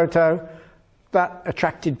this photo, that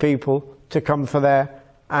attracted people to come for their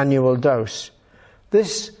annual dose.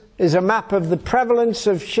 This is a map of the prevalence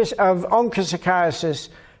of onchocerciasis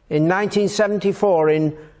in 1974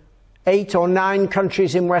 in 8 or 9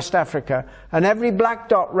 countries in West Africa, and every black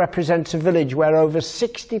dot represents a village where over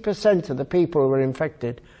 60% of the people were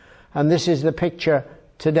infected. And this is the picture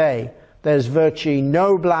today. There's virtually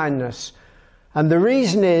no blindness. And the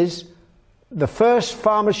reason is the first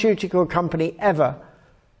pharmaceutical company ever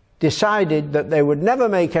decided that they would never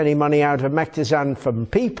make any money out of Mectizan from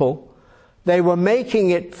people. They were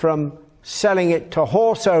making it from selling it to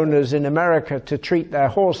horse owners in America to treat their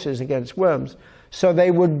horses against worms. So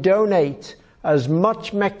they would donate as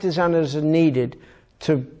much Mectizan as needed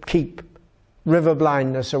to keep river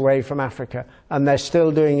blindness away from Africa, and they're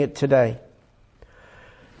still doing it today.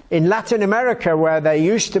 In Latin America, where there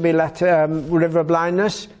used to be river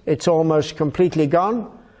blindness, it's almost completely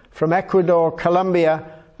gone. From Ecuador, Colombia,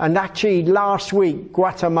 and actually last week,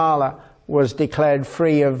 Guatemala was declared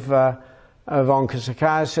free of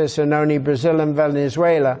onchocerciasis, and only Brazil and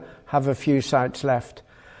Venezuela have a few sites left.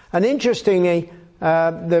 And interestingly,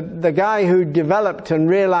 the guy who developed and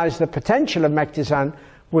realized the potential of Mectizan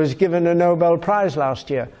was given a Nobel Prize last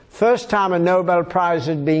year. First time a Nobel Prize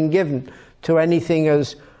had been given to anything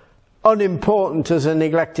as unimportant as a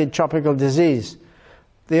neglected tropical disease.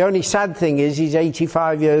 The only sad thing is he's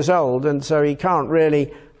 85 years old, and so he can't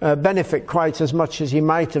really benefit quite as much as he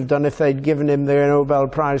might have done if they'd given him the Nobel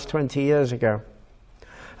Prize 20 years ago.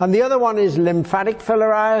 And the other one is lymphatic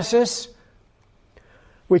filariasis,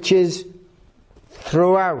 which is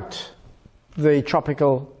throughout the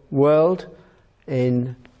tropical world,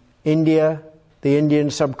 in India, the Indian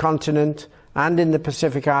subcontinent, and in the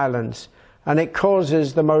Pacific Islands. And it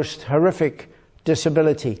causes the most horrific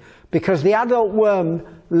disability because the adult worm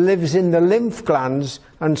lives in the lymph glands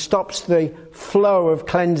and stops the flow of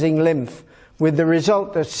cleansing lymph. with the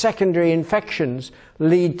result that secondary infections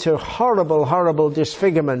lead to horrible, horrible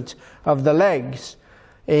disfigurement of the legs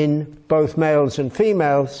in both males and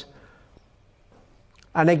females.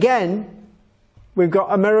 And again, we've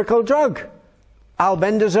got a miracle drug.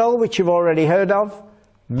 Albendazole, which you've already heard of,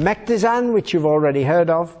 Mectizan, which you've already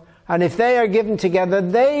heard of, and if they are given together,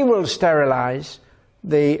 they will sterilize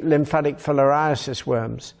the lymphatic filariasis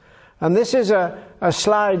worms. And this is a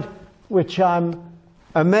slide which I'm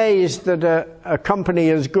amazed that a company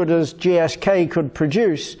as good as GSK could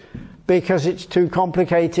produce, because it's too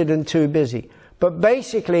complicated and too busy. But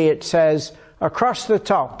basically it says across the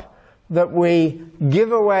top that we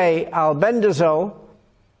give away albendazole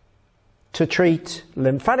to treat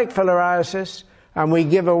lymphatic filariasis, and we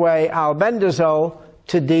give away albendazole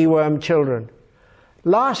to deworm children.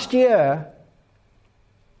 Last year,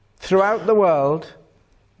 throughout the world,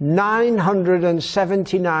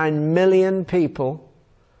 979 million people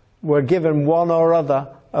were given one or other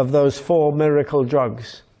of those 4 miracle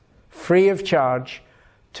drugs, free of charge,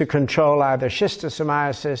 to control either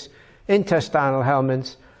schistosomiasis, intestinal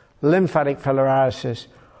helminths, lymphatic filariasis,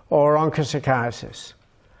 or onchocerciasis.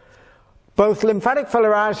 Both lymphatic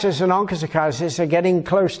filariasis and onchocerciasis are getting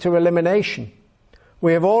close to elimination.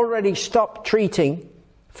 We have already stopped treating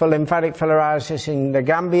for lymphatic filariasis in the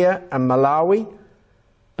Gambia and Malawi,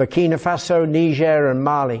 Burkina Faso, Niger and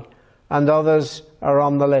Mali, and others are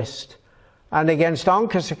on the list. And against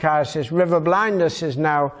onchocerciasis, river blindness is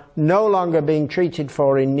now no longer being treated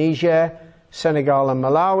for in Niger, Senegal and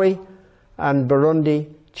Malawi, and Burundi,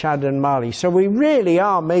 Chad and Mali. So we really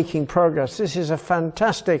are making progress. This is a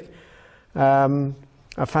fantastic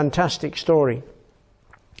story.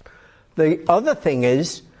 The other thing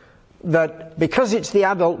is that because it's the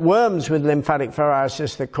adult worms with lymphatic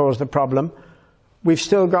filariasis that cause the problem, we've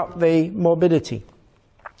still got the morbidity.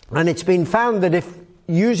 And it's been found that if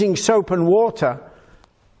using soap and water,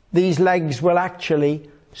 these legs will actually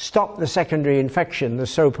stop the secondary infection, the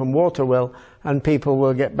soap and water will, and people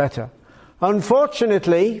will get better.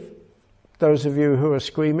 Unfortunately, those of you who are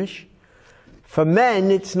squeamish, for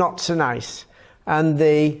men it's not so nice, and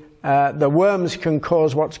the worms can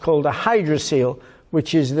cause what's called a hydrocele,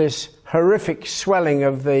 which is this horrific swelling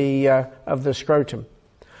of the scrotum.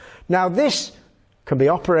 Now this can be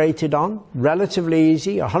operated on, relatively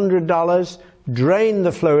easy, $100, drain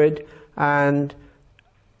the fluid, and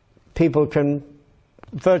people can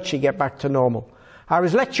virtually get back to normal. I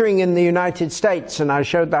was lecturing in the United States and I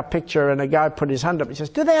showed that picture and a guy put his hand up. He says,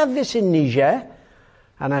 "Do they have this in Niger?"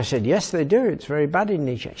 And I said, "Yes, they do. It's very bad in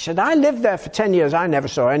Niger." He said, "I lived there for 10 years. I never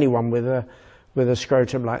saw anyone with a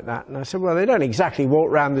scrotum like that." And I said, "Well, they don't exactly walk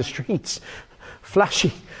around the streets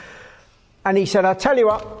flashing." And he said, "I'll tell you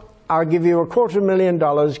what, I'll give you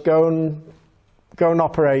 $250,000, go and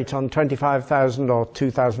operate on 25,000 or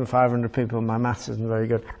 2,500 people." My maths isn't very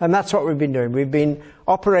good. And that's what we've been doing. We've been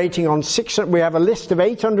operating on we have a list of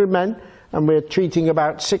 800 men, and we're treating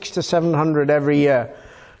about 600 to 700 every year.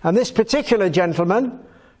 And this particular gentleman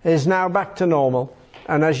is now back to normal.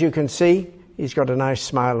 And as you can see, he's got a nice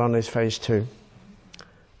smile on his face too.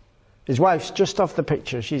 His wife's just off the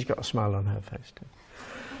picture. She's got a smile on her face too.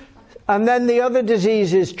 And then the other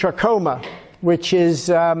disease is trachoma, which is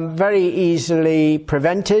very easily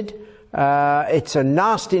prevented. It's a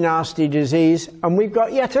nasty, nasty disease. And we've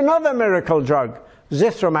got yet another miracle drug,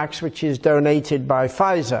 Zithromax, which is donated by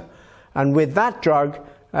Pfizer. And with that drug,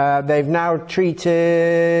 they've now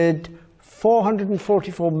treated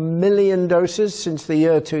 444 million doses since the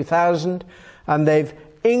year 2000. And they've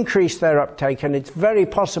increased their uptake. And it's very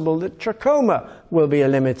possible that trachoma will be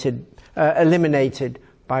eliminated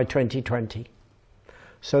by 2020.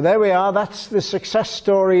 So there we are. That's the success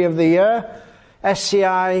story of the year.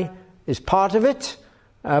 SCI is part of it,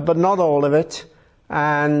 but not all of it.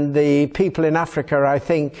 And the people in Africa, I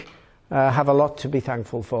think, have a lot to be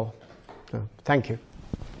thankful for. So, thank you.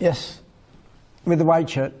 Yes, with the white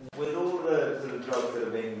shirt. With all the sort of drugs that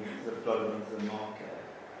are being sort of flooded into the market,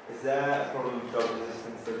 is there a problem of drug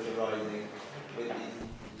resistance that's arising with these?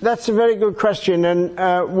 That's a very good question, and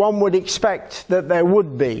one would expect that there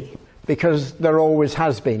would be, because there always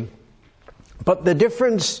has been. But the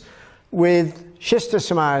difference with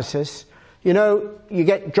schistosomiasis, you know, you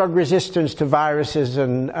get drug resistance to viruses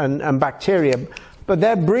and bacteria, but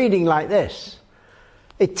they're breeding like this.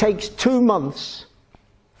 It takes 2 months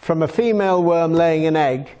from a female worm laying an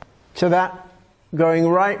egg to that going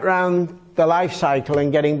right round the life cycle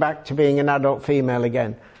and getting back to being an adult female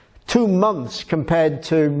again. 2 months compared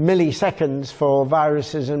to milliseconds for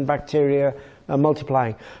viruses and bacteria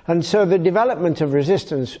multiplying. And so the development of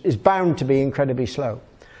resistance is bound to be incredibly slow.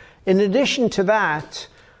 In addition to that,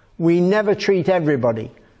 we never treat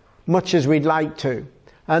everybody. much as we'd like to.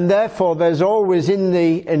 And therefore, there's always in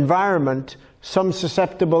the environment some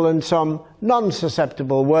susceptible and some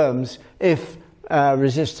non-susceptible worms if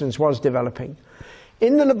resistance was developing.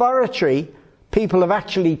 In the laboratory, people have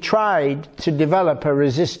actually tried to develop a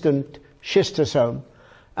resistant schistosome,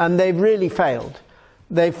 and they've really failed.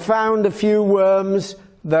 They've found a few worms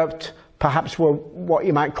that perhaps were what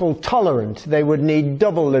you might call tolerant. They would need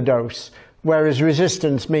double the dose, whereas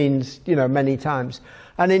resistance means, many times.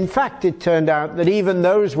 And in fact, it turned out that even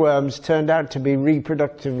those worms turned out to be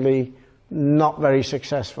reproductively not very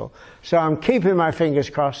successful. So I'm keeping my fingers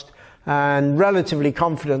crossed and relatively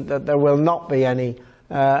confident that there will not be any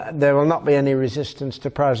resistance to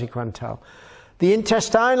praziquantel. The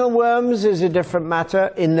intestinal worms is a different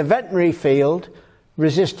matter. In the veterinary field,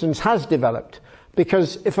 resistance has developed,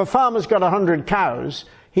 because if a farmer's got 100 cows,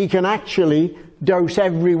 he can actually dose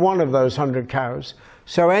every one of those 100 cows.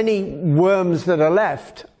 So any worms that are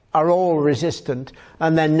left are all resistant,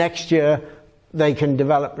 and then next year they can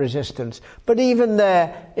develop resistance. But even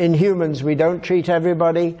there, in humans, we don't treat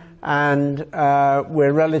everybody, and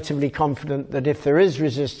we're relatively confident that if there is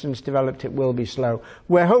resistance developed, it will be slow.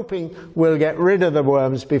 We're hoping we'll get rid of the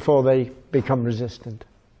worms before they become resistant.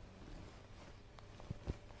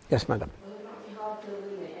 Yes, madam. Will it not be hard to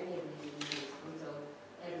eliminate any of these diseases until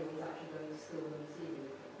everyone's actually going to school and receiving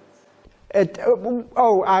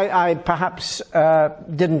treatments? I perhaps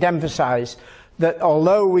didn't emphasize that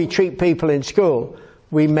although we treat people in school,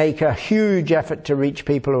 we make a huge effort to reach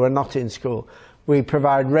people who are not in school. We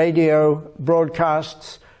provide radio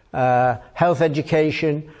broadcasts, health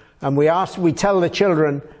education, and we tell the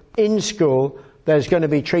children in school there's going to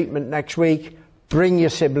be treatment next week. Bring your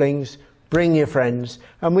siblings, bring your friends.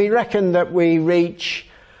 And we reckon that we reach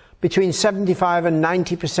between 75 and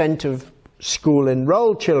 90% of school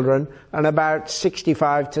enrolled children and about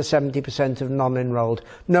 65 to 70% of non-enrolled.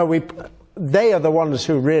 No, they are the ones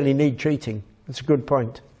who really need treating. That's a good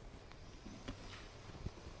point.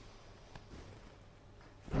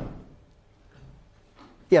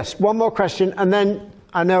 Yes, one more question, and then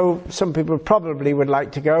I know some people probably would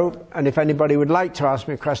like to go, and if anybody would like to ask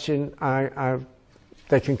me a question,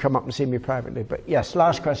 they can come up and see me privately. But yes,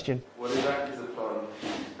 last question. What exactly is the plan?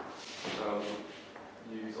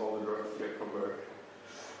 Use all the drugs to get from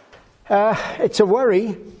Merck? It's a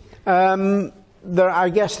worry. I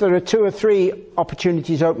guess there are 2 or 3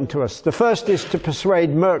 opportunities open to us. The first is to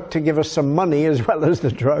persuade Merck to give us some money as well as the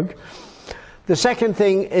drug. The second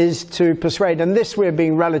thing is to persuade, and this we're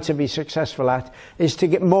being relatively successful at, is to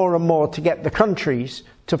get more and more to get the countries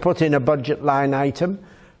to put in a budget line item.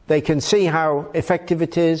 They can see how effective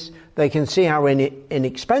it is, they can see how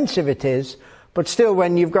inexpensive it is, but still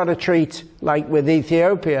when you've got to treat, like with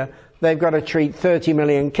Ethiopia, they've got to treat 30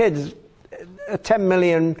 million kids. 10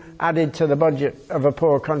 million added to the budget of a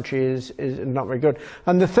poor country is not very good.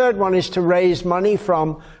 And the third one is to raise money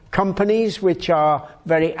from companies which are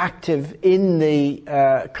very active in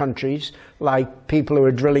the countries, like people who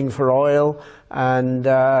are drilling for oil and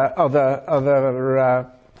other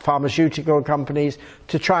pharmaceutical companies,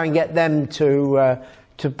 to try and get them to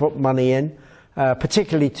put money in,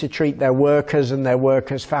 particularly to treat their workers and their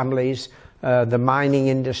workers' families, the mining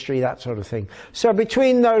industry, that sort of thing. So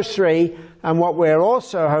between those 3, and what we're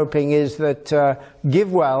also hoping is that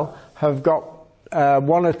GiveWell have got 1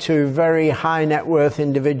 or 2 very high net worth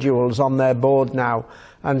individuals on their board now,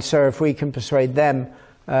 and so if we can persuade them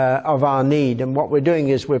of our need, and what we're doing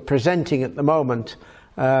is we're presenting at the moment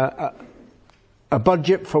a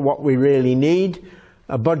budget for what we really need,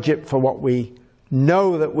 a budget for what we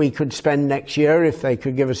know that we could spend next year if they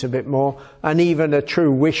could give us a bit more, and even a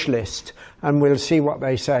true wish list, and we'll see what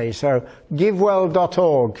they say. So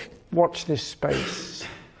givewell.org, watch this space.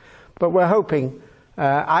 But we're hoping,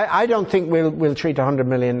 I don't think we'll treat 100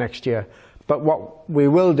 million next year, but what we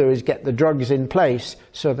will do is get the drugs in place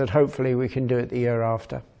so that hopefully we can do it the year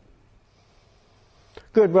after.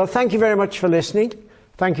 Good, well thank you very much for listening.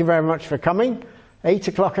 Thank you very much for coming. 8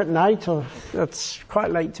 o'clock at night, that's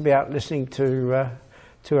quite late to be out listening to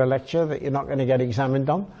a lecture that you're not going to get examined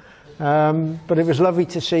on. But it was lovely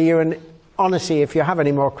to see you, and honestly, if you have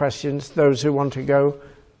any more questions, those who want to go,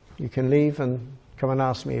 you can leave and come and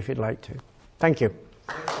ask me if you'd like to. Thank you.